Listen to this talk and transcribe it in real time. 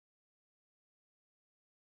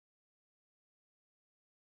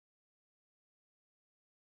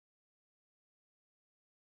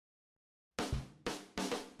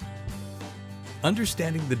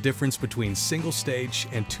Understanding the difference between single-stage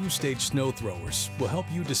and two-stage snow throwers will help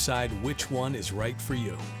you decide which one is right for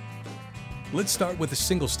you. Let's start with a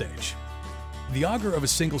single stage. The auger of a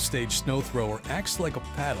single-stage snow thrower acts like a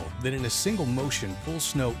paddle that in a single motion pulls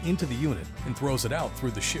snow into the unit and throws it out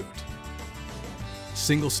through the chute.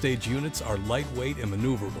 Single-stage units are lightweight and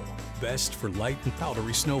maneuverable, best for light and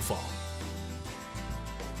powdery snowfall.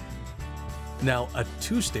 Now, a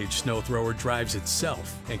two-stage snow thrower drives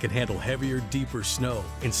itself and can handle heavier, deeper snow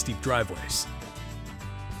in steep driveways.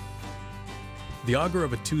 The auger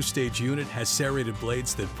of a two-stage unit has serrated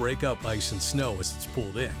blades that break up ice and snow as it's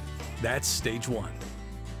pulled in. That's stage 1.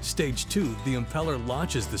 Stage 2, the impeller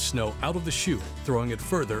launches the snow out of the chute, throwing it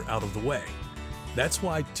further out of the way. That's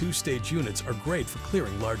why two-stage units are great for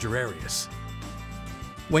clearing larger areas.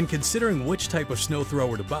 When considering which type of snow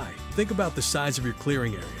thrower to buy, think about the size of your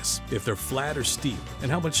clearing areas, if they're flat or steep, and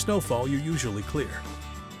how much snowfall you usually clear.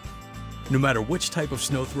 No matter which type of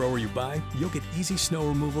snow thrower you buy, you'll get easy snow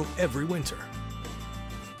removal every winter.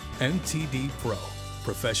 MTD Pro,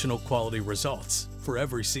 professional quality results for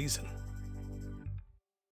every season.